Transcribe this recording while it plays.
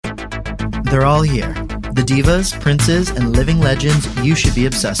They're all here. The divas, princes, and living legends you should be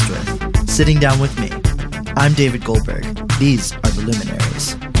obsessed with. Sitting down with me. I'm David Goldberg. These are the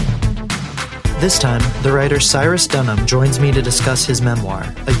Luminaries. This time, the writer Cyrus Dunham joins me to discuss his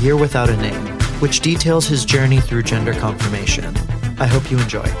memoir, A Year Without a Name, which details his journey through gender confirmation. I hope you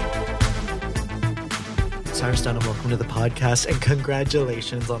enjoy. Cyrus Dunham, welcome to the podcast, and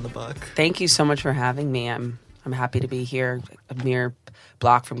congratulations on the book. Thank you so much for having me. I'm happy to be here, a mere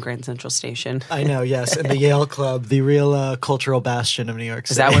block from Grand Central Station. I know, yes, in the Yale Club, the real cultural bastion of New York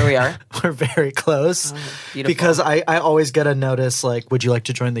City. Is that where we are? We're very close. Oh, beautiful. Because I always get a notice, like, would you like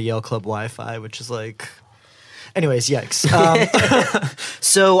to join the Yale Club Wi-Fi, which is like... Anyways, yikes.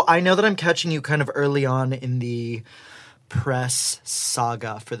 So I know that I'm catching you kind of early on in the press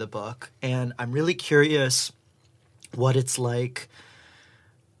saga for the book, and I'm really curious what it's like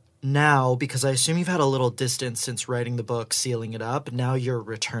now, because I assume you've had a little distance since writing the book, sealing it up. Now you're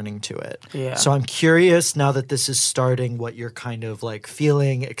returning to it. Yeah. So I'm curious, now that this is starting, what you're kind of like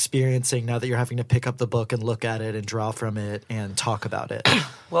feeling, experiencing, now that you're having to pick up the book and look at it and draw from it and talk about it.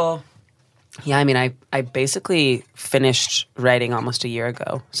 Well, yeah, I mean, I basically finished writing almost a year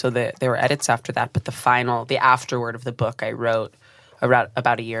ago. So there were edits after that, but the afterword of the book I wrote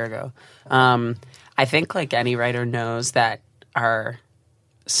about a year ago. I think like any writer knows that our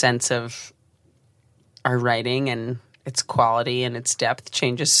sense of our writing and its quality and its depth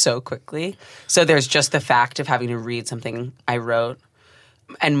changes so quickly. So there's just the fact of having to read something I wrote,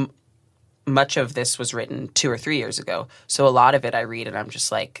 and much of this was written 2 or 3 years ago. So a lot of it I read and I'm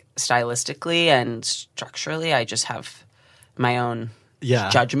just like, stylistically and structurally, I just have my own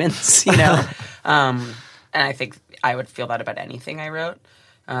judgments, you know? And I think I would feel that about anything I wrote.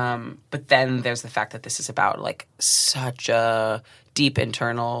 But then there's the fact that this is about like such a deep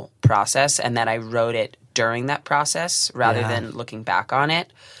internal process, and that I wrote it during that process rather than looking back on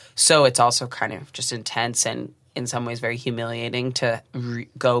it. So it's also kind of just intense and in some ways very humiliating to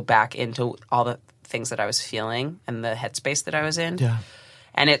go back into all the things that I was feeling and the headspace that I was in. Yeah.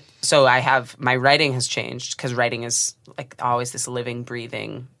 And so my writing has changed, because writing is like always this living,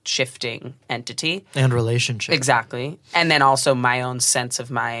 breathing, shifting entity. And relationship. Exactly. And then also my own sense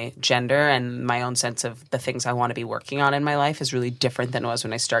of my gender and my own sense of the things I want to be working on in my life is really different than it was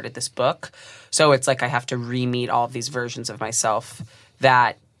when I started this book. So it's like I have to re-meet all of these versions of myself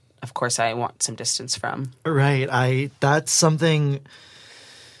that, of course, I want some distance from. Right. That's something...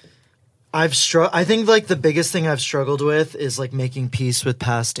 I think like the biggest thing I've struggled with is like making peace with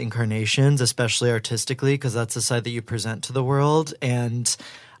past incarnations, especially artistically, because that's the side that you present to the world. And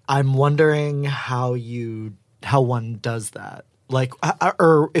I'm wondering how one does that, like,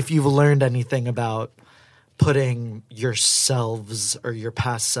 or if you've learned anything about putting yourselves or your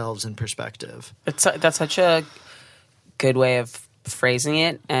past selves in perspective. That's such a good way of phrasing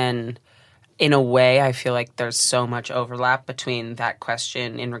it, and in a way, I feel like there's so much overlap between that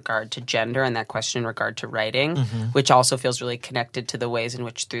question in regard to gender and that question in regard to writing, which also feels really connected to the ways in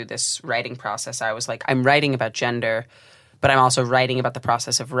which through this writing process, I was like, I'm writing about gender, but I'm also writing about the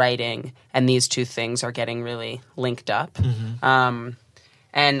process of writing, and these two things are getting really linked up. And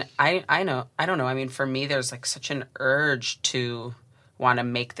I don't know. I mean, for me, there's like such an urge to want to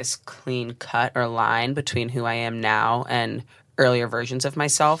make this clean cut or line between who I am now and earlier versions of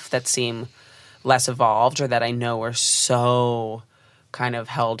myself that seem less evolved, or that I know were so kind of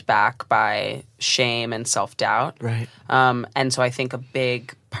held back by shame and self-doubt. Right. And so I think a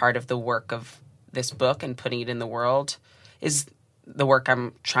big part of the work of this book and putting it in the world is the work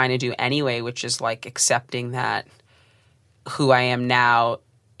I'm trying to do anyway, which is like accepting that who I am now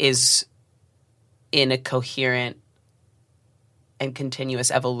is in a coherent and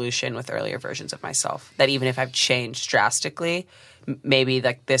continuous evolution with earlier versions of myself. That even if I've changed drastically, maybe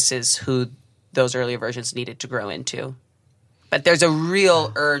like this is who those earlier versions needed to grow into. But there's a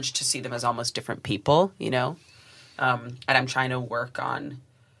real urge to see them as almost different people, you know? And I'm trying to work on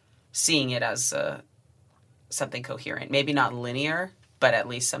seeing it as something coherent. Maybe not linear, but at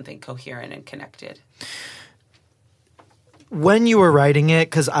least something coherent and connected. When you were writing it,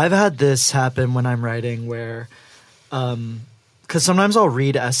 because I've had this happen when I'm writing where... because sometimes I'll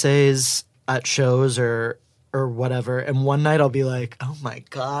read essays at shows or whatever, and one night I'll be like, oh my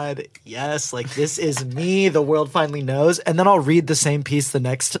God, yes, like this is me, the world finally knows. And then I'll read the same piece the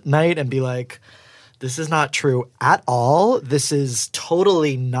next night and be like, this is not true at all. This is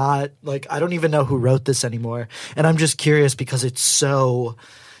totally not, like, I don't even know who wrote this anymore. And I'm just curious because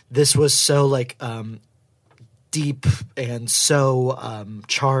this was so like deep and so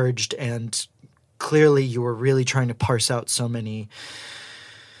charged, and clearly you were really trying to parse out so many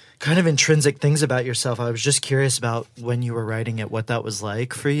kind of intrinsic things about yourself. I was just curious about when you were writing it, what that was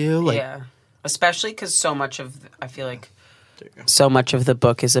like for you. Like, yeah, especially because I feel like so much of the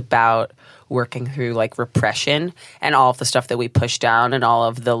book is about working through like repression and all of the stuff that we push down and all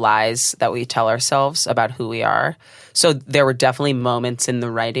of the lies that we tell ourselves about who we are. So there were definitely moments in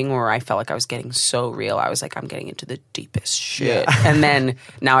the writing where I felt like I was getting so real. I was like, I'm getting into the deepest shit. Yeah. And then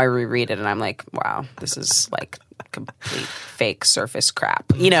now I reread it and I'm like, wow, this is like complete fake surface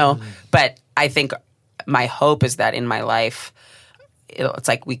crap, you know? But I think my hope is that in my life, it's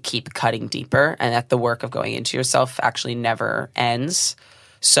like we keep cutting deeper and that the work of going into yourself actually never ends.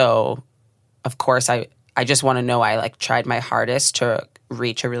 So of course, I just want to know I like tried my hardest to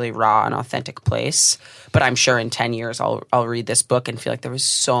reach a really raw and authentic place. But I'm sure in 10 years I'll read this book and feel like there was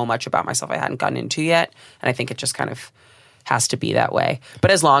so much about myself I hadn't gotten into yet. And I think it just kind of has to be that way.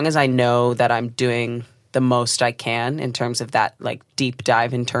 But as long as I know that I'm doing the most I can in terms of that like deep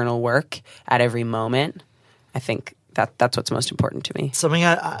dive internal work at every moment, I think that's what's most important to me. Something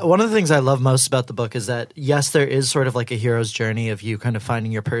one of the things I love most about the book is that, yes, there is sort of like a hero's journey of you kind of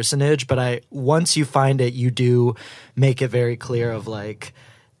finding your personage, but once you find it, you do make it very clear of like,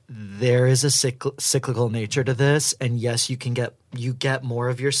 there is a cyclical nature to this, and yes, you get more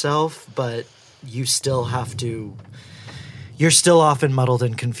of yourself, but you still have to. You're still often muddled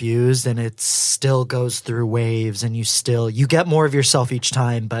and confused, and it still goes through waves, and you get more of yourself each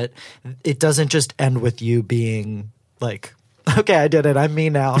time, but it doesn't just end with you being like, okay, I did it. I'm me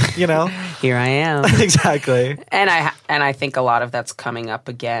now, you know? Here I am. Exactly. And I think a lot of that's coming up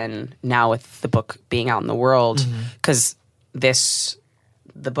again now with the book being out in the world, because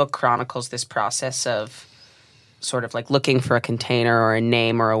the book chronicles this process of sort of like looking for a container or a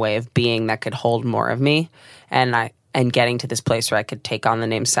name or a way of being that could hold more of me. And getting to this place where I could take on the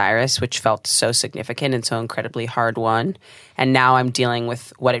name Cyrus, which felt so significant and so incredibly hard won. And now I'm dealing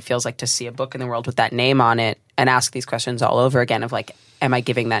with what it feels like to see a book in the world with that name on it and ask these questions all over again of like, am I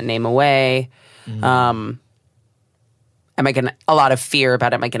giving that name away? Am I going to, a lot of fear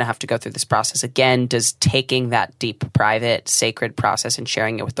about, am I going to have to go through this process again? Does taking that deep, private, sacred process and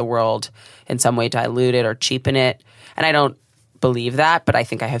sharing it with the world in some way dilute it or cheapen it? And I don't believe that, but I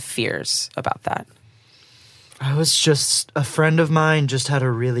think I have fears about that. A friend of mine just had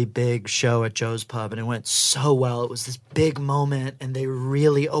a really big show at Joe's Pub, and it went so well. It was this big moment, and they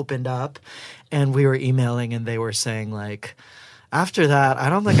really opened up, and we were emailing, and they were saying, like, after that,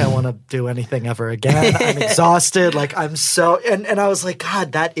 I don't think I want to do anything ever again. I'm exhausted. Like, I'm so... And I was like,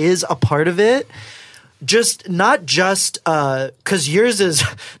 God, that is a part of it. Just not just... Because yours is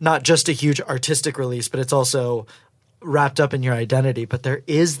not just a huge artistic release, but it's also wrapped up in your identity. But there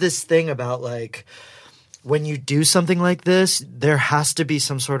is this thing about, like... when you do something like this, there has to be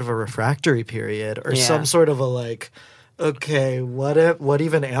some sort of a refractory period or some sort of a like, okay, what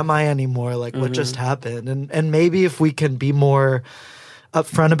even am I anymore? Like, what just happened? And maybe if we can be more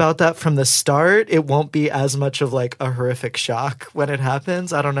upfront about that from the start, it won't be as much of like a horrific shock when it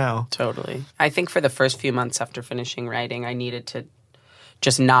happens. I don't know. Totally. I think for the first few months after finishing writing, I needed to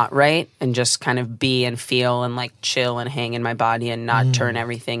just not write and just kind of be and feel and like chill and hang in my body and not turn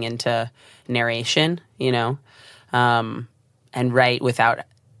everything into narration, you know, and write without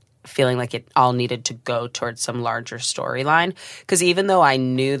feeling like it all needed to go towards some larger storyline. Because even though I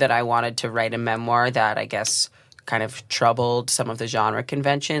knew that I wanted to write a memoir that I guess kind of troubled some of the genre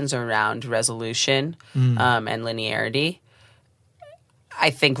conventions around resolution and linearity, I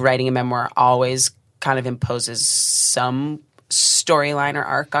think writing a memoir always kind of imposes some storyline or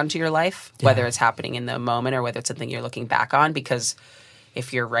arc onto your life, whether it's happening in the moment or whether it's something you're looking back on. Because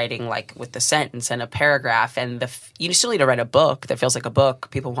if you're writing like with the sentence and a paragraph and you still need to write a book that feels like a book,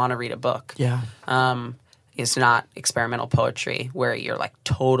 people want to read a book. Yeah. It's not experimental poetry where you're like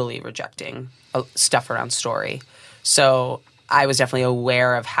totally rejecting stuff around story. So I was definitely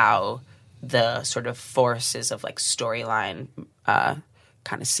aware of how the sort of forces of like storyline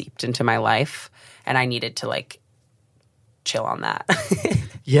kind of seeped into my life, and I needed to like chill on that.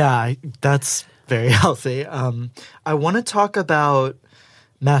 Yeah, that's very healthy. I want to talk about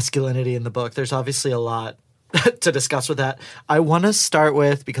masculinity in the book. There's obviously a lot to discuss with that. I want to start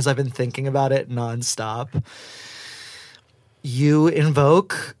with, because I've been thinking about it nonstop, you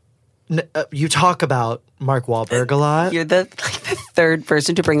talk about Mark Wahlberg a lot. You're the third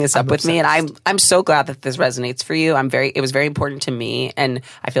person to bring this up with me, and I'm so glad that this resonates for you. It was very important to me, and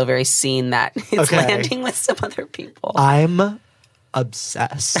I feel very seen that it's landing with some other people. I'm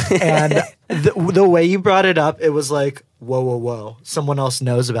obsessed. And the way you brought it up, it was like, whoa. Someone else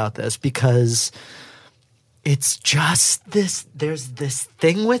knows about this, because it's just this, there's this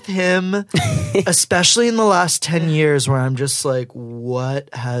thing with him, especially in the last 10 years where I'm just like,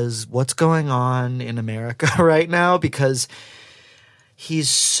 what's going on in America right now? Because he's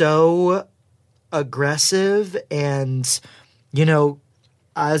so aggressive and, you know,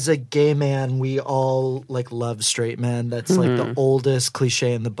 as a gay man, we all like love straight men. That's like the oldest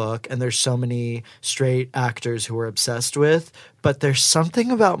cliche in the book. And there's so many straight actors who we're obsessed with. But there's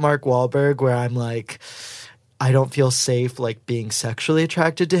something about Mark Wahlberg where I'm like, I don't feel safe like being sexually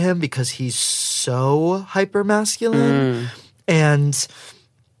attracted to him because he's so hyper masculine. And,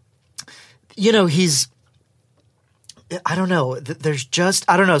 you know, I don't know. There's just,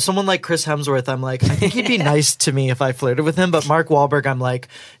 I don't know, someone like Chris Hemsworth, I'm like, I think he'd be nice to me if I flirted with him. But Mark Wahlberg, I'm like,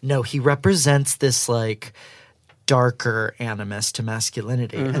 no, he represents this like darker animus to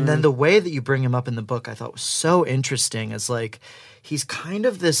masculinity. And then the way that you bring him up in the book, I thought was so interesting is like, he's kind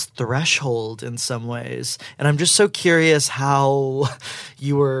of this threshold in some ways. And I'm just so curious how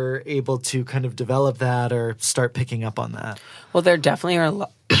you were able to kind of develop that or start picking up on that. Well, there definitely are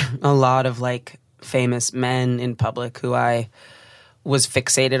a lot of like famous men in public who I was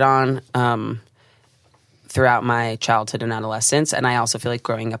fixated on throughout my childhood and adolescence. And I also feel like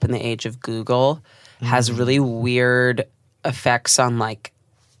growing up in the age of Google has really weird effects on like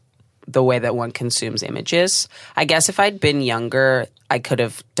the way that one consumes images. I guess if I'd been younger, I could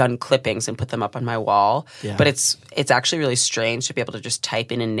have done clippings and put them up on my wall. Yeah. But it's actually really strange to be able to just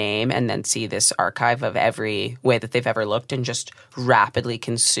type in a name and then see this archive of every way that they've ever looked and just rapidly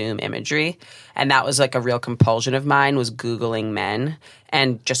consume imagery. And that was like a real compulsion of mine, was Googling men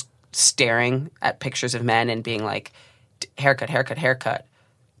and just staring at pictures of men and being like, haircut, haircut, haircut.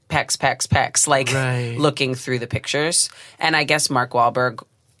 Pecs, pecs, pecs, like looking through the pictures. And I guess Mark Wahlberg,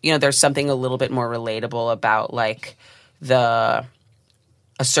 you know, there's something a little bit more relatable about like a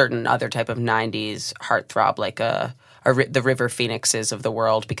certain other type of 90s heartthrob, like the River Phoenixes of the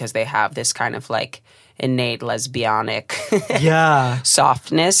world, because they have this kind of like innate lesbianic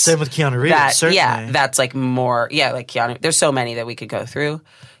softness. Same with Keanu Reeves, certainly. Yeah, that's like more, like Keanu. There's so many that we could go through.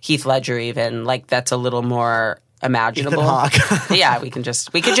 Heath Ledger even, like that's a little more imaginable. Ethan Hawke. Yeah, we could just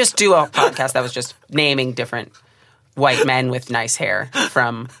do a podcast that was just naming different white men with nice hair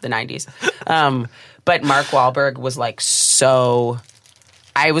from the 90s. But Mark Wahlberg was like so...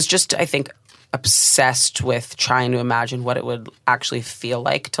 I was just, I think, obsessed with trying to imagine what it would actually feel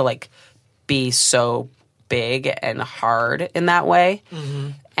like to like be so big and hard in that way.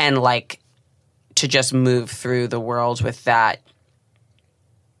 And like to just move through the world with that.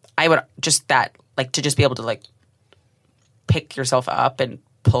 I would just that, like to just be able to like pick yourself up and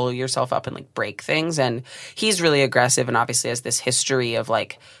pull yourself up and like break things. And he's really aggressive and obviously has this history of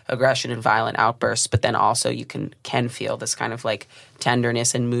like aggression and violent outbursts, but then also you can feel this kind of like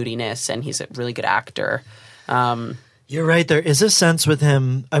tenderness and moodiness, and he's a really good actor. You're right. There is a sense with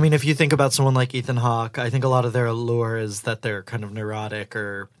him. I mean, if you think about someone like Ethan Hawke, I think a lot of their allure is that they're kind of neurotic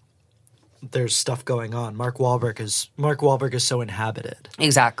or there's stuff going on. Mark Wahlberg is so inhabited.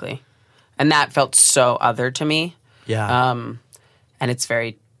 Exactly. And that felt so other to me. Yeah. And it's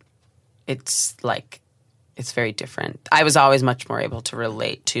very different. I was always much more able to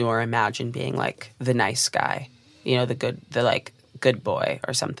relate to or imagine being like the nice guy, you know, the good boy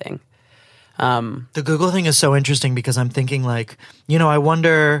or something. The Google thing is so interesting because I'm thinking like, you know, I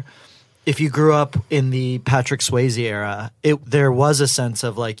wonder if you grew up in the Patrick Swayze era, there was a sense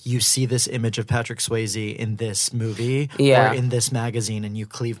of like you see this image of Patrick Swayze in this movie or in this magazine and you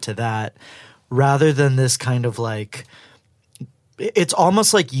cleave to that rather than this kind of like, it's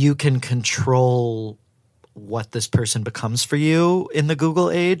almost like you can control what this person becomes for you in the Google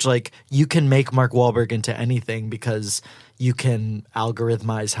age. Like you can make Mark Wahlberg into anything because you can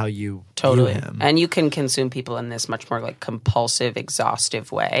algorithmize how you view him. And you can consume people in this much more like compulsive,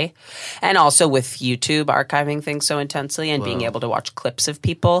 exhaustive way. And also with YouTube archiving things so intensely and being able to watch clips of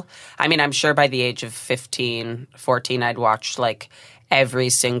people. I mean, I'm sure by the age of 15, 14, I'd watched like every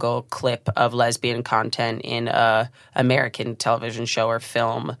single clip of lesbian content in a American television show or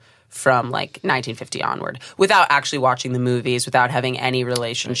film from like 1950 onward without actually watching the movies, without having any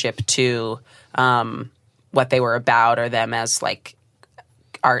relationship to what they were about or them as like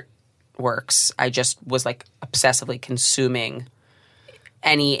artworks. I just was like obsessively consuming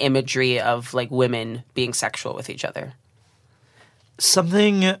any imagery of like women being sexual with each other.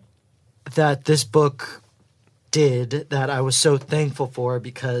 Something that this book did that I was so thankful for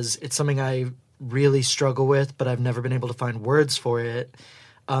because it's something I really struggle with, but I've never been able to find words for it.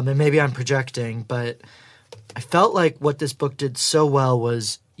 And maybe I'm projecting, but I felt like what this book did so well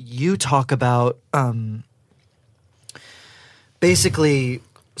was you talk about basically,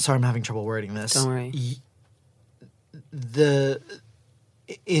 sorry, I'm having trouble wording this. Don't worry.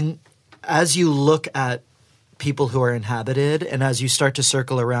 as you look at people who are inhabited, and as you start to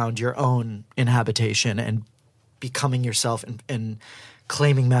circle around your own inhabitation and becoming yourself and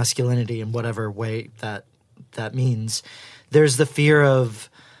claiming masculinity in whatever way that means, there's the fear of,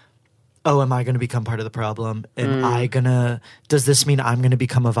 oh, am I going to become part of the problem? Does this mean I'm going to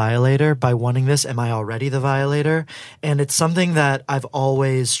become a violator by wanting this? Am I already the violator? And it's something that I've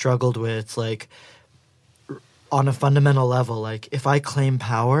always struggled with, like, on a fundamental level. Like, if I claim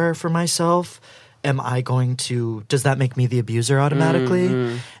power for myself, does that make me the abuser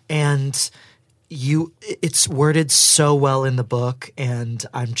automatically? And it's worded so well in the book, and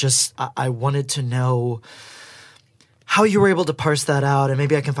I wanted to know how you were able to parse that out, and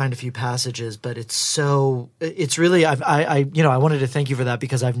maybe I can find a few passages, but it's really, I wanted to thank you for that,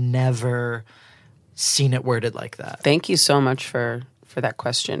 because I've never seen it worded like that. Thank you so much for that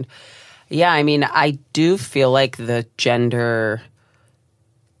question. Yeah, I mean, I do feel like the gender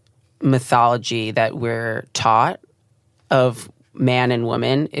mythology that we're taught of man and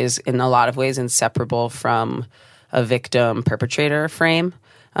woman is in a lot of ways inseparable from a victim perpetrator frame,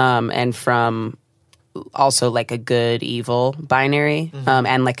 and from also like a good evil binary,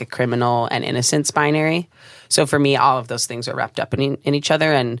 and like a criminal and innocence binary. So for me, all of those things are wrapped up in each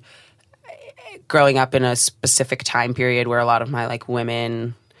other. And growing up in a specific time period where a lot of my like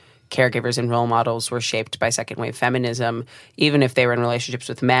women caregivers and role models were shaped by second wave feminism, even if they were in relationships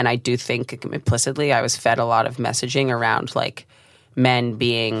with men, I do think implicitly I was fed a lot of messaging around like men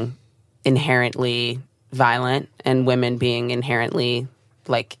being inherently violent and women being inherently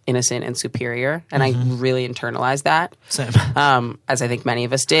like innocent and superior. And I really internalized that. Same. As I think many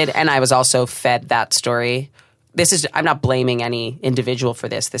of us did. And I was also fed that story. I'm not blaming any individual for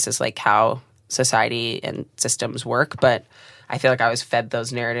this. This is like how society and systems work. But I feel like I was fed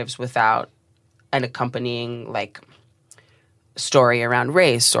those narratives without an accompanying like story around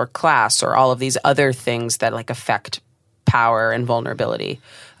race or class or all of these other things that like affect power and vulnerability.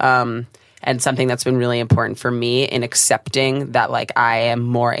 And something that's been really important for me in accepting that like I'm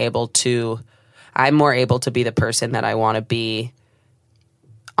more able to be the person that I want to be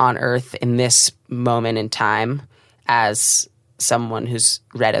on earth in this moment in time as someone who's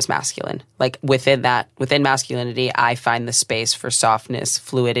read as masculine. Like within masculinity, I find the space for softness,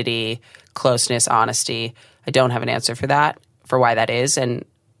 fluidity, closeness, honesty. I don't have an answer for why that is, and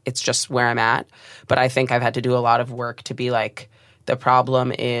it's just where I'm at. But I think I've had to do a lot of work to be like, the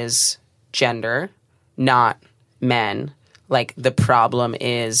problem is gender, not men. Like the problem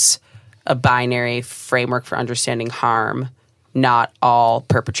is a binary framework for understanding harm, not all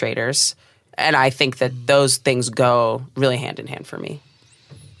perpetrators. And I think that those things go really hand in hand for me.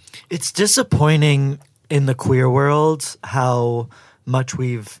 It's disappointing in the queer world how much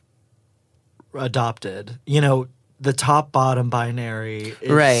we've adopted. You know, the top-bottom binary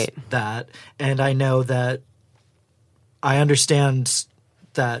is right. That. And I know that I understand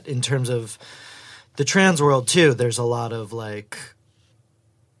that in terms of the trans world too, there's a lot of like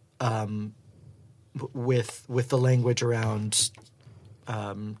with the language around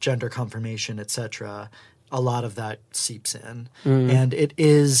gender confirmation, etc., a lot of that seeps in. And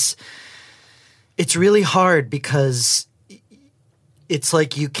it's really hard because it's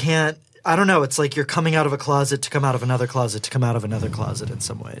like you can't, I don't know, it's like you're coming out of a closet to come out of another closet to come out of another closet in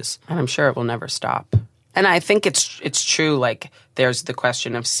some ways. And I'm sure it will never stop. And I think it's true, like, there's the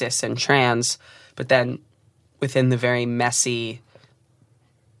question of cis and trans, but then within the very messy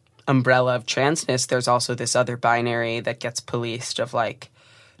umbrella of transness, there's also this other binary that gets policed of, like,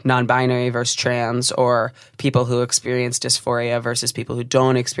 non-binary versus trans, or people who experience dysphoria versus people who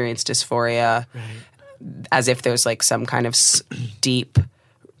don't experience dysphoria, right. As if there's, like, some kind of deep,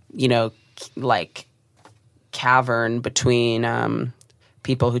 you know, like, cavern between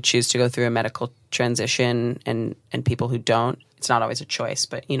people who choose to go through a medical transition and people who don't. It's not always a choice,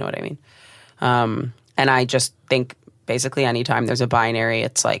 but you know what I mean. And I just think basically anytime there's a binary,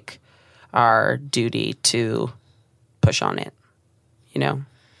 it's like our duty to push on it, you know?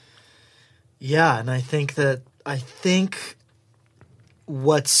 Yeah, and I think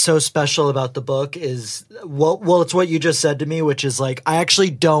what's so special about the book is, well, it's what you just said to me, which is like, I actually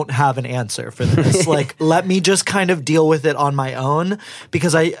don't have an answer for this. Like, let me just kind of deal with it on my own,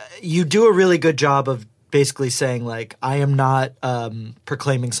 because you do a really good job of basically saying, like, I am not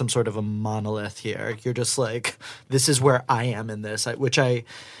proclaiming some sort of a monolith here. You're just like, this is where I am in this, which I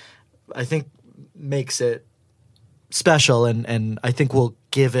think makes it special, and I think will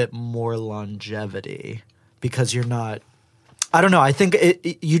give it more longevity, because you're not, I don't know. I think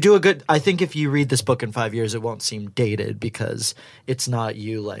you do a good. I think if you read this book in 5 years, it won't seem dated, because it's not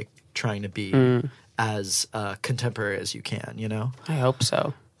you like trying to be as contemporary as you can, you know? I hope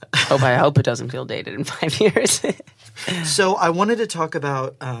so. I hope it doesn't feel dated in 5 years. So I wanted to talk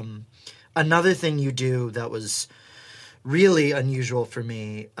about another thing you do that was really unusual for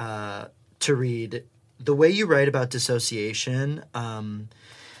me to read. The way you write about dissociation,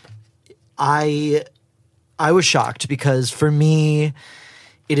 I was shocked because for me,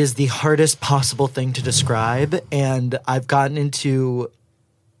 it is the hardest possible thing to describe, and I've gotten into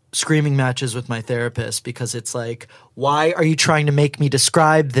screaming matches with my therapist because it's like, why are you trying to make me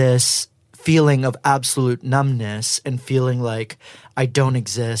describe this feeling of absolute numbness and feeling like I don't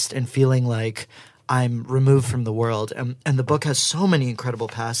exist and feeling like I'm removed from the world? And the book has so many incredible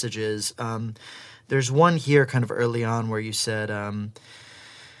passages. There's one here kind of early on where you said,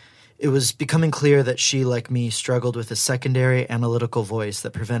 it was becoming clear that she, like me, struggled with a secondary analytical voice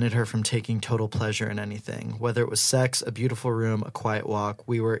that prevented her from taking total pleasure in anything. Whether it was sex, a beautiful room, a quiet walk,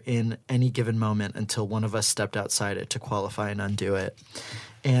 we were in any given moment until one of us stepped outside it to qualify and undo it.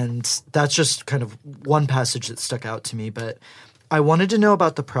 And that's just kind of one passage that stuck out to me. But I wanted to know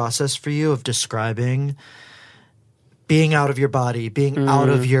about the process for you of describing being out of your body, being out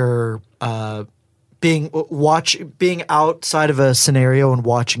of your being outside of a scenario and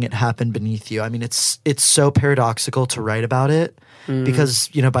watching it happen beneath you. I mean, it's so paradoxical to write about it because,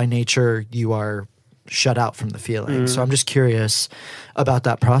 you know, by nature you are shut out from the feeling. So I'm just curious about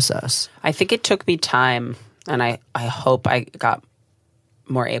that process. I think it took me time, and I hope I got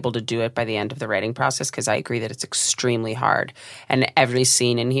more able to do it by the end of the writing process, because I agree that it's extremely hard. And every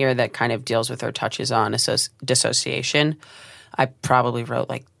scene in here that kind of deals with or touches on dissociation, I probably wrote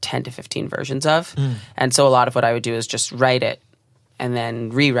like 10 to 15 versions of. And so a lot of what I would do is just write it and then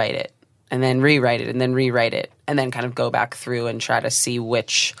rewrite it and then rewrite it and then rewrite it and then kind of go back through and try to see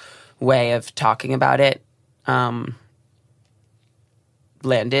which way of talking about it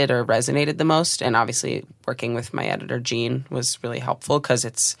landed or resonated the most. And obviously working with my editor, Jean, was really helpful because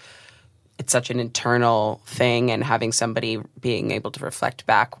it's such an internal thing, and having somebody being able to reflect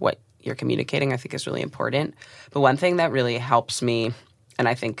back what you're communicating, I think, is really important. But one thing that really helps me, and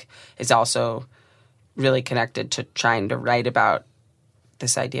I think is also really connected to trying to write about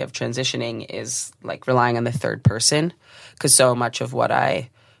this idea of transitioning, is like relying on the third person. Because so much of what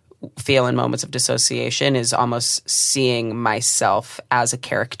I feel in moments of dissociation is almost seeing myself as a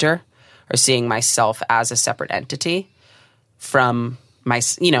character or seeing myself as a separate entity from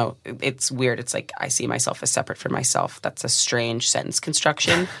it's weird. It's like I see myself as separate from myself. That's a strange sentence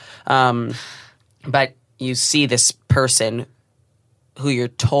construction. But you see this person who you're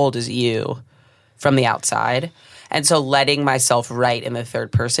told is you from the outside. And so letting myself write in the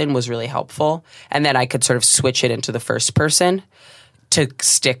third person was really helpful. And then I could sort of switch it into the first person to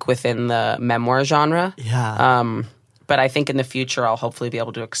stick within the memoir genre. Yeah. But I think in the future, I'll hopefully be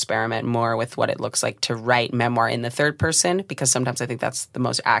able to experiment more with what it looks like to write memoir in the third person, because sometimes I think that's the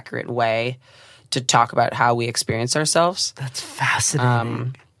most accurate way to talk about how we experience ourselves. That's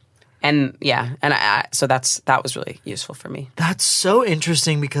fascinating. So that was really useful for me. That's so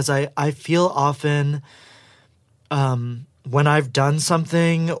interesting because I feel often when I've done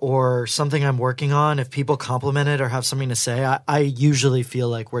something or something I'm working on, if people compliment it or have something to say, I usually feel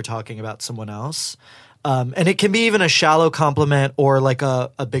like we're talking about someone else. And it can be even a shallow compliment or like a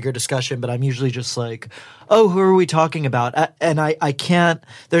bigger discussion, but I'm usually just like, oh, who are we talking about? And I can't,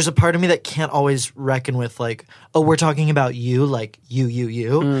 there's a part of me that can't always reckon with like, oh, we're talking about you, like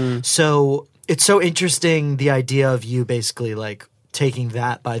you. So it's so interesting, the idea of you basically like taking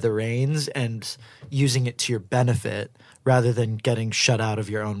that by the reins and using it to your benefit rather than getting shut out of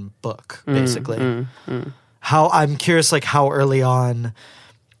your own book, basically. How, I'm curious, like how early on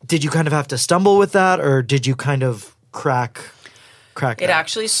did you kind of have to stumble with that, or did you kind of crack it?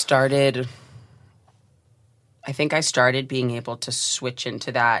 Actually started, I think I started being able to switch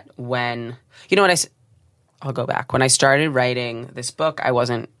into that when, I'll go back. When I started writing this book, I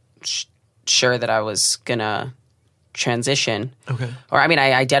wasn't sure that I was going to transition. Okay. Or, I mean,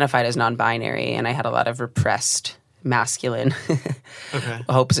 I identified as non-binary, and I had a lot of repressed masculine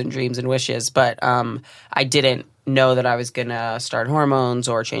hopes and dreams and wishes. But I didn't know that I was going to start hormones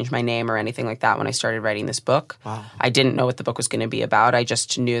or change my name or anything like that when I started writing this book. Wow. I didn't know what the book was going to be about. I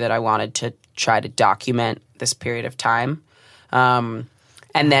just knew that I wanted to try to document this period of time. And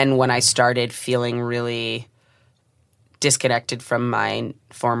then when I started feeling really disconnected from my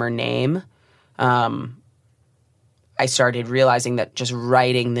former name, I started realizing that just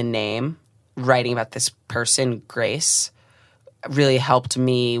writing the name, writing about this person, Grace, really helped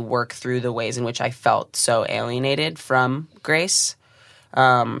me work through the ways in which I felt so alienated from Grace.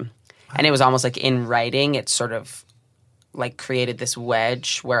 And it was almost like in writing, it sort of like created this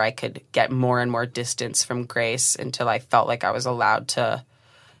wedge where I could get more and more distance from Grace until I felt like I was allowed to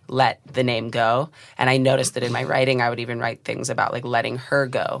let the name go. And I noticed that in my writing, I would even write things about like letting her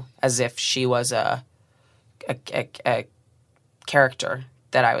go, as if she was a character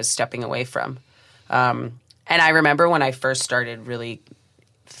that I was stepping away from. And I remember when I first started really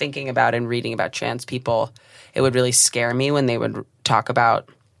thinking about and reading about trans people, it would really scare me when they would talk about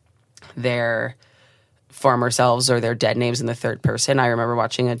their former selves or their dead names in the third person. I remember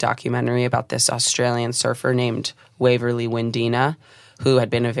watching a documentary about this Australian surfer named Waverly Windina, who had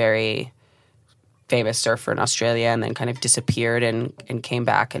been a very famous surfer in Australia and then kind of disappeared and came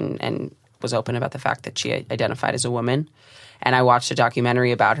back and was open about the fact that she identified as a woman. And I watched a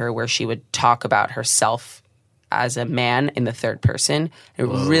documentary about her where she would talk about herself as a man in the third person. It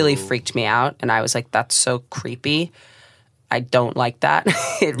really freaked me out. And I was like, that's so creepy. I don't like that.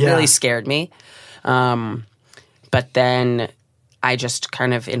 It really scared me. But then I just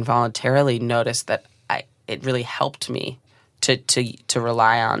kind of involuntarily noticed that it really helped me to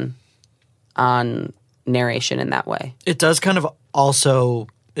rely on narration in that way. It does kind of also,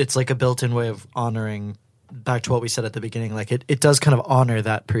 it's like a built-in way of honoring, back to what we said at the beginning, like it does kind of honor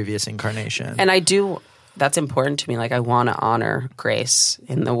that previous incarnation. And that's important to me. Like I want to honor Grace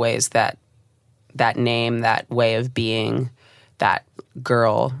in the ways that name, that way of being, that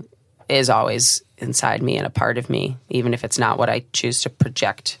girl is always inside me and a part of me, even if it's not what I choose to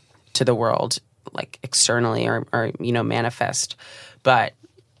project to the world, like externally or manifest. But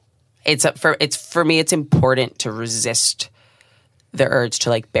for me, it's important to resist the urge to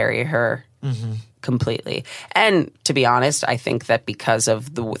like bury her completely. And to be honest, I think that because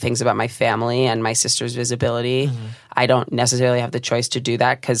of the things about my family and my sister's visibility, I don't necessarily have the choice to do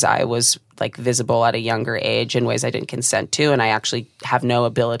that because I was like visible at a younger age in ways I didn't consent to, and I actually have no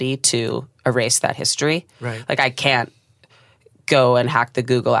ability to erase that history. Right. Like I can't go and hack the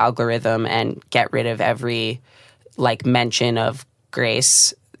Google algorithm and get rid of every like mention of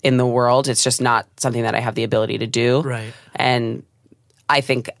Grace in the world. It's just not something that I have the ability to do. Right. And I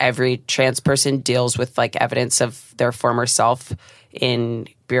think every trans person deals with like evidence of their former self in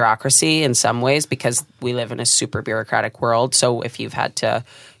bureaucracy in some ways because we live in a super bureaucratic world. So if you've had to,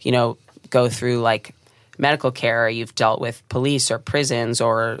 go through like medical care, or you've dealt with police or prisons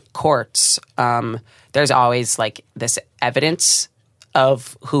or courts, there's always like this evidence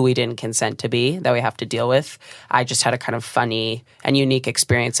of who we didn't consent to be that we have to deal with. I just had a kind of funny and unique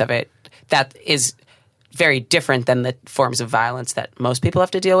experience of it that is very different than the forms of violence that most people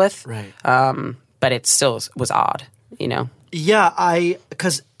have to deal with. Right. But it still was odd, Yeah,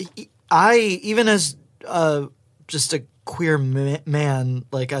 because I, even as just a queer man,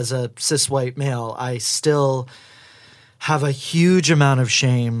 like as a cis white male, I still have a huge amount of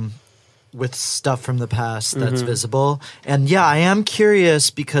shame with stuff from the past that's visible. And yeah, I am curious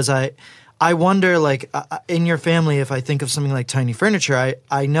because I wonder, like, in your family, if I think of something like Tiny Furniture,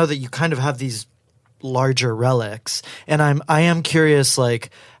 I know that you kind of have these larger relics, and I am curious,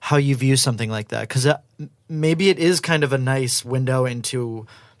 like, how you view something like that, because maybe it is kind of a nice window into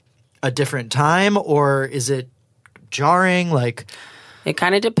a different time, or is it jarring? Like, it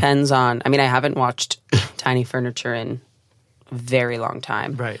kind of depends on. I mean, I haven't watched Tiny Furniture in a very long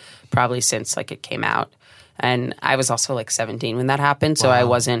time, right? Probably since like it came out, and I was also like 17 when that happened, so I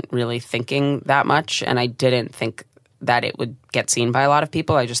wasn't really thinking that much, and I didn't think that it would get seen by a lot of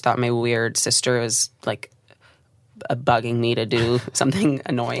people. I just thought my weird sister was like bugging me to do something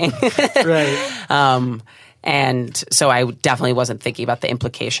annoying. Right. And so I definitely wasn't thinking about the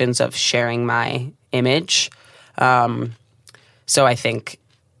implications of sharing my image. So I think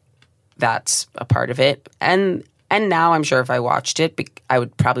that's a part of it. And now I'm sure if I watched it, I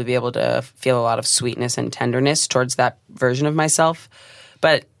would probably be able to feel a lot of sweetness and tenderness towards that version of myself.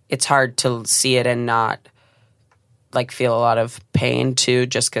 But it's hard to see it and not like feel a lot of pain too,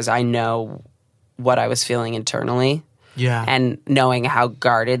 just because I know what I was feeling internally. Yeah. And knowing how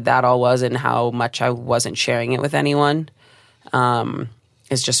guarded that all was and how much I wasn't sharing it with anyone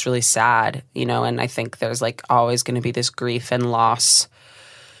is just really sad, and I think there's like always going to be this grief and loss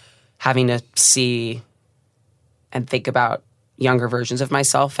having to see and think about younger versions of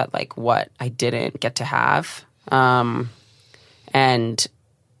myself at like what I didn't get to have. And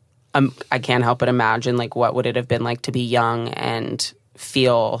I can't help but imagine like what would it have been like to be young and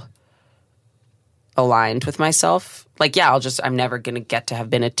feel aligned with myself. Like, yeah, I'm never going to get to have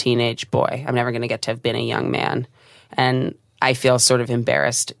been a teenage boy. I'm never going to get to have been a young man. And I feel sort of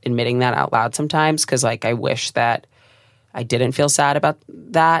embarrassed admitting that out loud sometimes because like I wish that I didn't feel sad about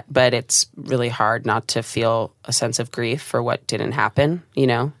that, but it's really hard not to feel a sense of grief for what didn't happen,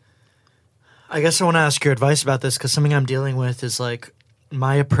 I guess I want to ask your advice about this because something I'm dealing with is like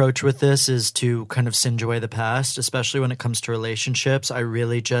my approach with this is to kind of singe away the past, especially when it comes to relationships. I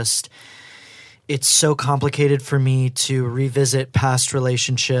really just, it's so complicated for me to revisit past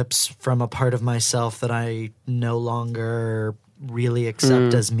relationships from a part of myself that I no longer really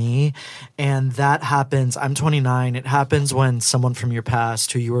accept as me. And that happens, I'm 29, it happens when someone from your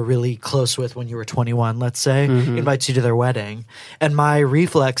past who you were really close with when you were 21, let's say, invites you to their wedding. And my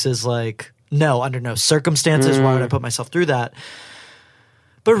reflex is like, no, under no circumstances, why would I put myself through that?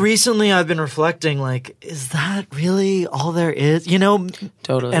 But recently I've been reflecting, like, is that really all there is? You know?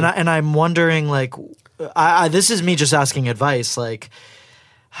 Totally. And I'm wondering, like, this is me just asking advice, like,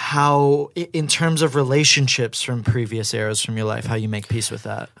 how, in terms of relationships from previous eras from your life, how you make peace with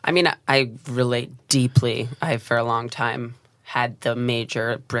that. I mean, I relate deeply. I, for a long time, had the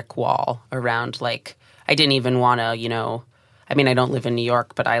major brick wall around, like, I didn't even want to, you know, I mean, I don't live in New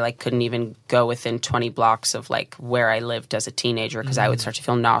York, but I, like, couldn't even go within 20 blocks of, like, where I lived as a teenager because I would start to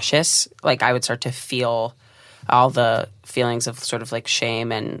feel nauseous. Like, I would start to feel all the feelings of sort of, like,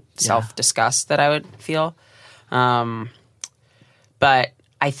 shame and self-disgust that I would feel. But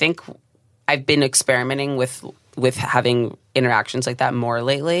I think I've been experimenting with having interactions like that more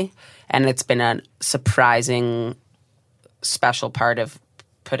lately, and it's been a surprising special part of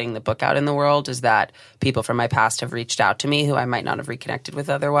putting the book out in the world is that people from my past have reached out to me who I might not have reconnected with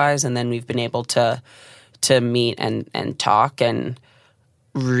otherwise, and then we've been able to meet and talk and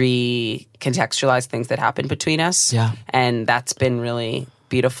recontextualize things that happened between us. Yeah. And that's been really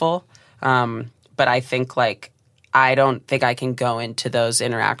beautiful. But I think, like, I don't think I can go into those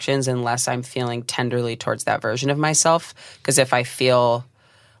interactions unless I'm feeling tenderly towards that version of myself. Because if I feel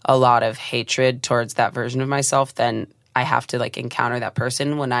a lot of hatred towards that version of myself, then I have to, like, encounter that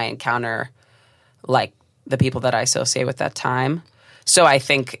person when I encounter, like, the people that I associate with that time. So I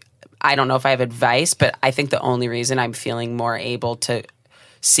think, I don't know if I have advice, but I think the only reason I'm feeling more able to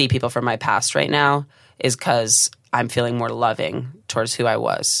see people from my past right now is because I'm feeling more loving towards who I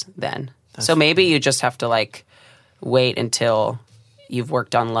was then. So maybe you just have to, like, wait until you've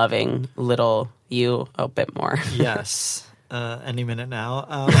worked on loving little you a bit more. Yes. Any minute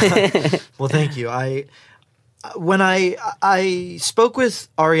now. Well, thank you. When I spoke with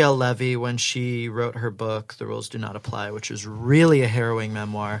Ariel Levy when she wrote her book, The Rules Do Not Apply, which is really a harrowing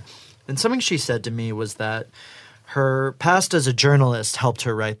memoir, and something she said to me was that her past as a journalist helped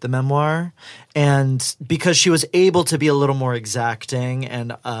her write the memoir, and because she was able to be a little more exacting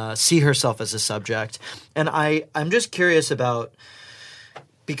and see herself as a subject. And I'm just curious about,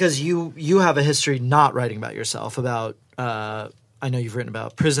 because you have a history not writing about yourself, about I know you've written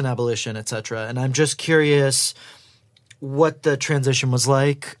about prison abolition, etc. And I'm just curious what the transition was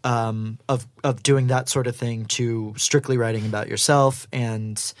like of doing that sort of thing to strictly writing about yourself,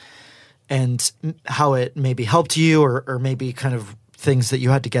 and how it maybe helped you, or maybe kind of things that you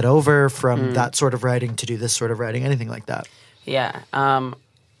had to get over from that sort of writing to do this sort of writing, anything like that. Yeah. I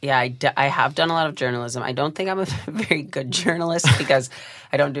have done a lot of journalism. I don't think I'm a very good journalist because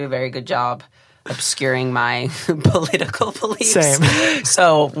I don't do a very good job obscuring my political beliefs. Same.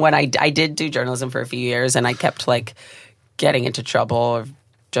 So when I did do journalism for a few years, and I kept, like, getting into trouble of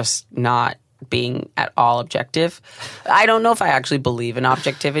just not being at all objective. I don't know if I actually believe in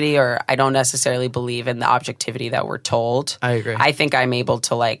objectivity, or I don't necessarily believe in the objectivity that we're told. I agree. I think I'm able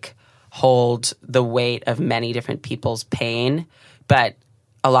to, like, hold the weight of many different people's pain, but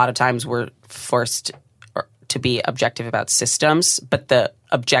a lot of times we're forced to be objective about systems, but the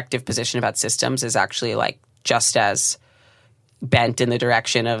objective position about systems is actually, like, just as bent in the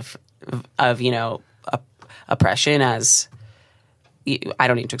direction of you know, oppression as I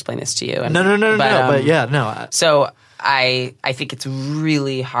don't need to explain this to you. No. So I think it's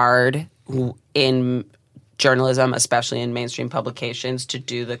really hard in journalism, especially in mainstream publications, to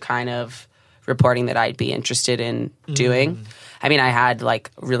do the kind of reporting that I'd be interested in doing. I mean, I had, like,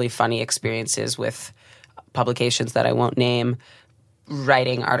 really funny experiences with publications that I won't name,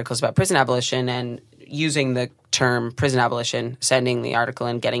 writing articles about prison abolition and using the term prison abolition, sending the article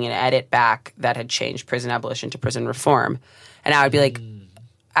and getting an edit back that had changed prison abolition to prison reform. And I would be like,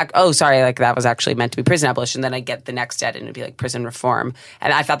 oh, sorry, like, that was actually meant to be prison abolition. Then I'd get the next edit and it'd be like prison reform.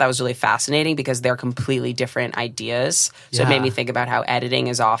 And I thought that was really fascinating because they're completely different ideas. So it made me think about how editing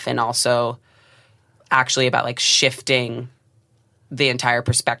is often also actually about, like, shifting the entire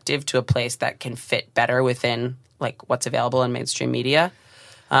perspective to a place that can fit better within, like, what's available in mainstream media.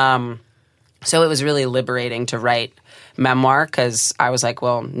 So it was really liberating to write memoir because I was like,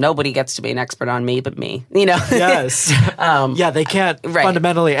 well, nobody gets to be an expert on me but me, Yes. They can't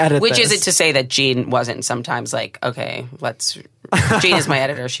fundamentally edit Which this. isn't to say that Jean wasn't sometimes like, okay, Jean is my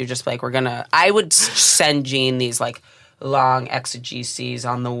editor. She would just be like, I would send Jean these like long exegeses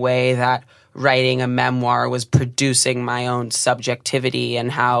on the way that writing a memoir was producing my own subjectivity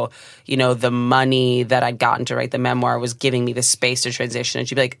and how, the money that I'd gotten to write the memoir was giving me the space to transition. And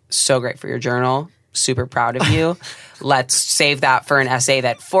she'd be like, so great for your journal. Super proud of you. Let's save that for an essay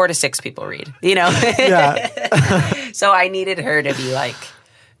that 4 to 6 people read, Yeah. So I needed her to be like,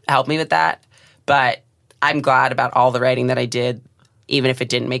 help me with that. But I'm glad about all the writing that I did, even if it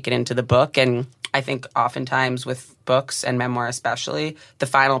didn't make it into the book. And I think oftentimes with books and memoir especially, the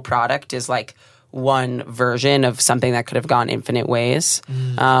final product is like one version of something that could have gone infinite ways.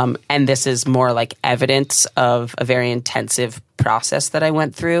 And this is more like evidence of a very intensive process that I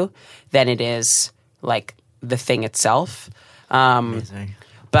went through than it is like the thing itself. Amazing.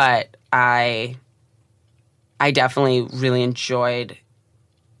 But I definitely really enjoyed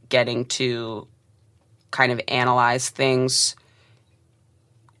getting to kind of analyze things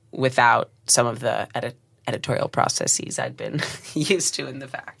without some of the editorial processes I'd been used to in the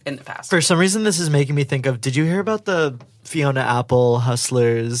past. For some reason, this is making me think of, did you hear about the Fiona Apple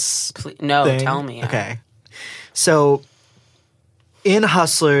Hustlers No, thing? tell me. Okay. So in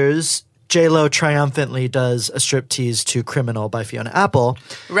Hustlers, J-Lo triumphantly does a striptease to Criminal by Fiona Apple.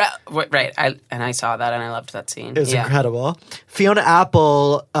 Right. I saw that and I loved that scene. It was incredible. Fiona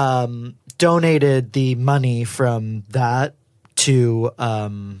Apple donated the money from that to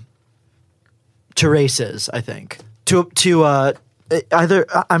races, I think. To either,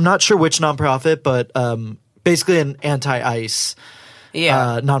 I'm not sure which nonprofit, but basically an anti-ICE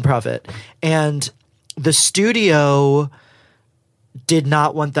nonprofit. And the studio did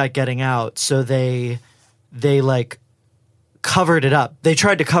not want that getting out, so they like covered it up. They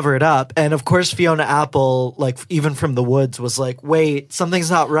tried to cover it up, and of course Fiona Apple, like even from the woods, was like, wait, something's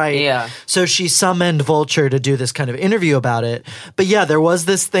not right. Yeah. So she summoned Vulture to do this kind of interview about it. But yeah, there was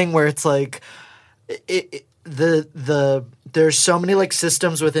this thing where it's like there's so many like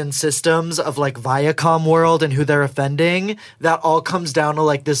systems within systems of like Viacom world and who they're offending that all comes down to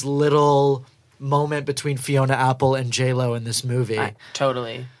like this little moment between Fiona Apple and J-Lo in this movie.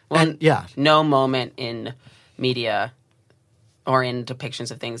 Totally. Well, And yeah. No moment in media or in depictions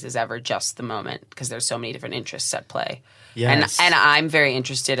of things is ever just the moment because there's so many different interests at play. Yes. And I'm very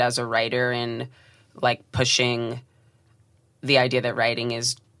interested as a writer in like pushing the idea that writing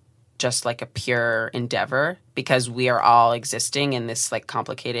is just like a pure endeavor because we are all existing in this like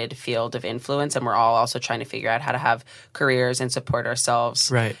complicated field of influence and we're all also trying to figure out how to have careers and support ourselves.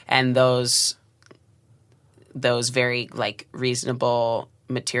 Right. And those very like reasonable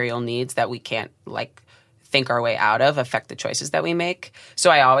material needs that we can't like think our way out of affect the choices that we make. So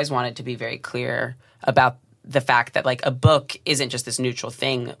I always wanted to be very clear about the fact that like a book isn't just this neutral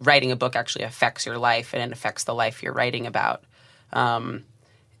thing. Writing a book actually affects your life and it affects the life you're writing about.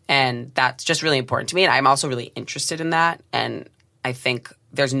 And that's just really important to me. And I'm also really interested in that. And I think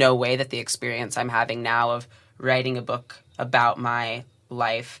there's no way that the experience I'm having now of writing a book about my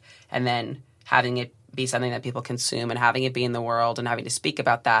life and then having it be something that people consume and having it be in the world and having to speak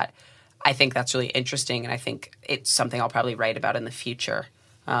about that, I think that's really interesting. And I think it's something I'll probably write about in the future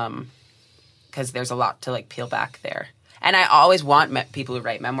because there's a lot to like peel back there. And I always want people who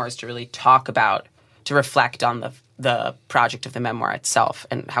write memoirs to really talk about, to reflect on the project of the memoir itself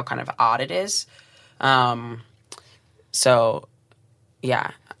and how kind of odd it is. So,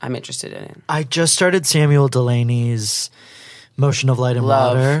 yeah, I'm interested in it. I just started Samuel Delaney's Motion of Light and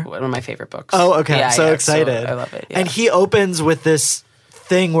Water. One of my favorite books. Oh, okay. Yeah, I'm so excited. I love it. Yeah. And he opens with this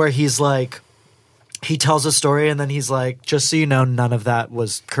thing where he's like, he tells a story and then he's like, just so you know, none of that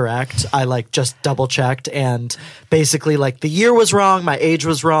was correct. I like just double checked and basically like the year was wrong. My age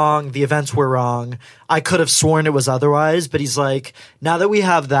was wrong. The events were wrong. I could have sworn it was otherwise, but he's like, now that we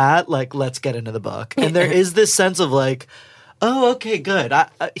have that, like, let's get into the book. And there is this sense of like, oh, okay, good.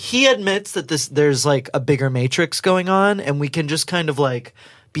 He admits that there's like a bigger matrix going on and we can just kind of like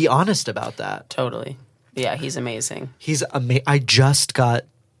be honest about that. Totally. Yeah, he's amazing. He's amazing.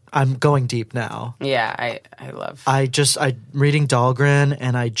 I'm going deep now. Yeah, I love. I'm reading Dahlgren,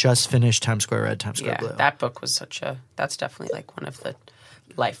 and I just finished Times Square Red, Times Square Blue. That book was that's definitely like one of the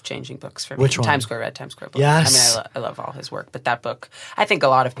life-changing books for me. Which one? Times Square Red, Times Square Blue. Yes. I mean, I love all his work, but that book, I think a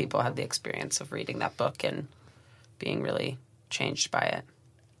lot of people have the experience of reading that book and being really changed by it.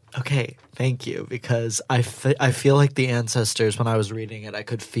 Okay, thank you, because I feel like the ancestors, when I was reading it, I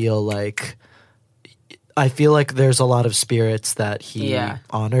could feel like I feel like there's a lot of spirits that he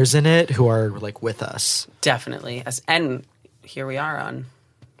honors in it who are like with us. Definitely. And here we are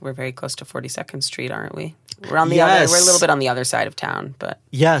we're very close to 42nd Street, aren't we? We're on the other, we're a little bit on the other side of town, but.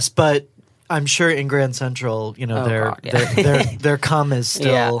 Yes, but I'm sure in Grand Central, their cum is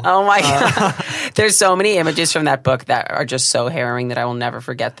still. Yeah. Oh my God. There's so many images from that book that are just so harrowing that I will never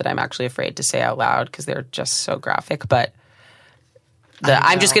forget, that I'm actually afraid to say out loud because they're just so graphic. But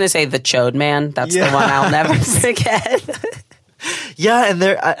I'm just going to say the Chode Man. That's the one I'll never forget. Yeah, and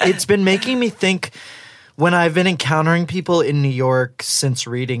it's been making me think, when I've been encountering people in New York since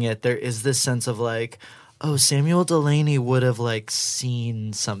reading it, there is this sense of like, oh, Samuel Delaney would have like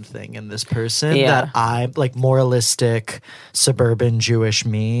seen something in this person that I, like moralistic suburban Jewish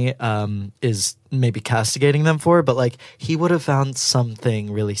me, is maybe castigating them for, but like he would have found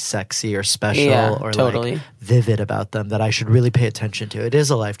something really sexy or special or like vivid about them that I should really pay attention to. It is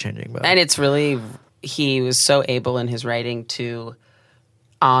a life-changing book. And it's really, he was so able in his writing to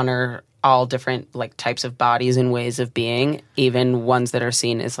honor all different like types of bodies and ways of being, even ones that are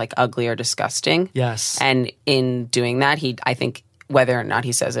seen as like ugly or disgusting. Yes. And in doing that, I think whether or not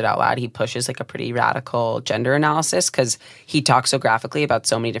he says it out loud, he pushes like a pretty radical gender analysis, because he talks so graphically about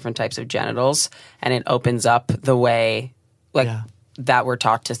so many different types of genitals, and it opens up the way like that we're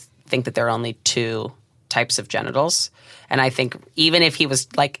taught to think that there are only two types of genitals. And I think even if he was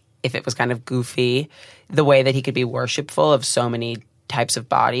like, if it was kind of goofy, the way that he could be worshipful of so many types of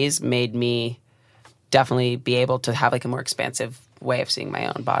bodies made me definitely be able to have like a more expansive way of seeing my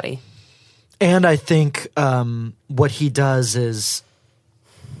own body. And I think what he does is,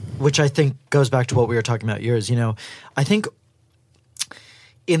 which I think goes back to what we were talking about yours, I think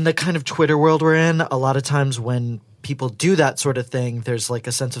in the kind of Twitter world we're in, a lot of times when people do that sort of thing, there's like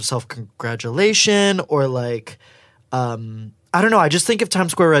a sense of self-congratulation or like, I don't know. I just think if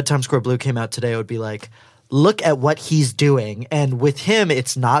Times Square Red, Times Square Blue came out today, it would be like, look at what he's doing. And with him,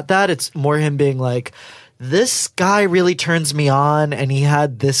 it's not that. It's more him being like, this guy really turns me on, and he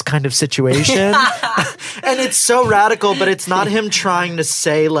had this kind of situation. And it's so radical, but it's not him trying to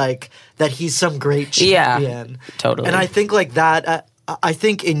say like that he's some great champion. Yeah, totally. And I think like that, I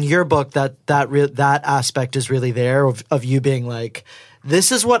think in your book that aspect is really there of you being like,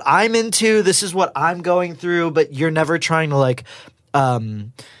 this is what I'm into, this is what I'm going through, but you're never trying to like,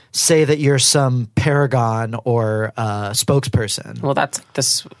 say that you're some paragon or spokesperson. Well, that's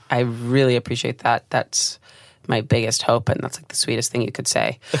this. I really appreciate that. That's my biggest hope, and that's like the sweetest thing you could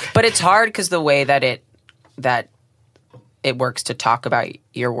say. Okay. But it's hard because the way that it works to talk about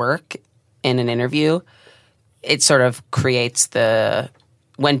your work in an interview, it sort of creates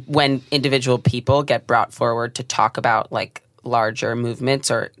when individual people get brought forward to talk about like larger movements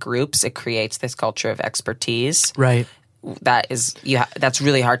or groups, it creates this culture of expertise. Right. That's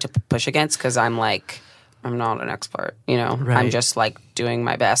really hard to push against, because I'm like, I'm not an expert, Right. I'm just like doing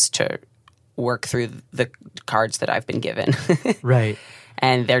my best to work through the cards that I've been given. Right.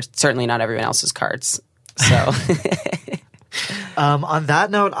 And they're certainly not everyone else's cards. So on that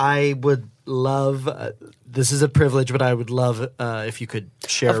note, I would love, this is a privilege, but I would love if you could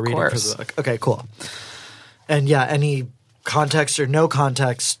share a reading for the book. Okay, cool. And yeah, any context or no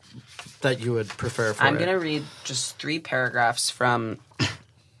context that you would prefer for I'm going to read just 3 paragraphs from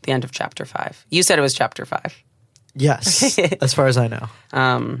the end of chapter 5. You said it was chapter 5. Yes, as far as I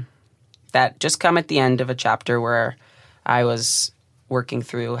know. That just come at the end of a chapter where I was working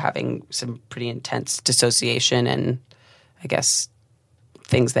through having some pretty intense dissociation and I guess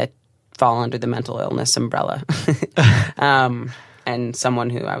things that fall under the mental illness umbrella. And someone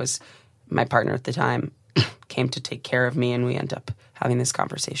who my partner at the time, came to take care of me, and we end up having this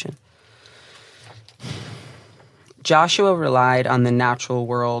conversation. Joshua relied on the natural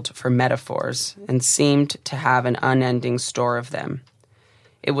world for metaphors and seemed to have an unending store of them.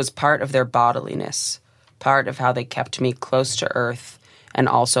 It was part of their bodiliness, part of how they kept me close to earth, and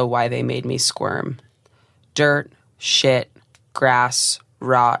also why they made me squirm. Dirt, shit, grass,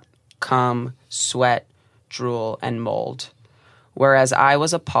 rot, cum, sweat, drool, and mold. Whereas I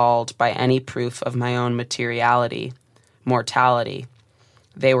was appalled by any proof of my own materiality, mortality,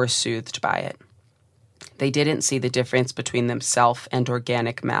 they were soothed by it. They didn't see the difference between themselves and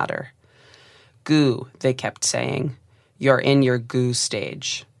organic matter. Goo, they kept saying. You're in your goo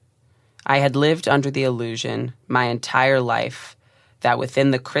stage. I had lived under the illusion my entire life that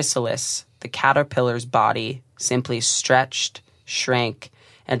within the chrysalis, the caterpillar's body simply stretched, shrank,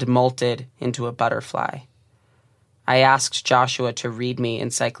 and molted into a butterfly. I asked Joshua to read me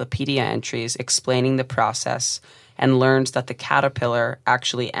encyclopedia entries explaining the process and learned that the caterpillar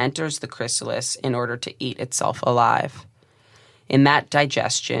actually enters the chrysalis in order to eat itself alive. In that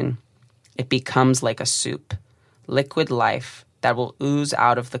digestion, It becomes like a soup, liquid life that will ooze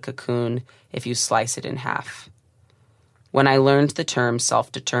out of the cocoon if you slice it in half. When I learned the term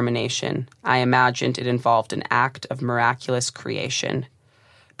self-determination, I imagined it involved an act of miraculous creation.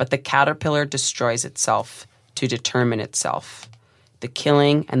 But the caterpillar destroys itself to determine itself. The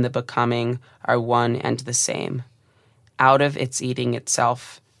killing and the becoming are one and the same. Out of its eating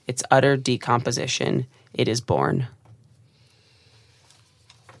itself, its utter decomposition, it is born.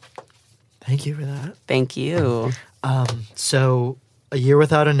 Thank you for that. Thank you. So A Year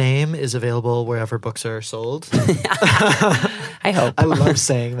Without a Name is available wherever books are sold. I hope. I love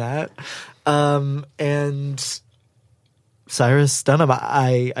saying that. And Cyrus Dunham,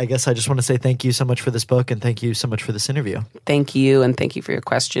 I guess I just want to say thank you so much for this book and thank you so much for this interview. Thank you, and thank you for your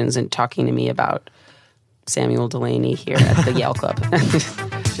questions and talking to me about Samuel Delaney here at the Yale Club.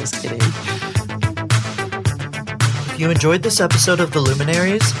 Just kidding. If you enjoyed this episode of The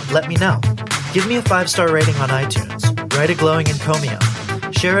Luminaries, let me know. Give me a 5-star rating on iTunes. Write a glowing encomio.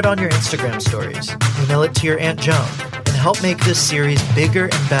 Share it on your Instagram stories. Email it to your Aunt Joan. And help make this series bigger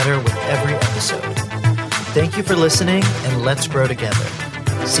and better with every episode. Thank you for listening, and let's grow together.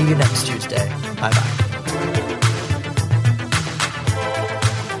 See you next Tuesday. Bye-bye.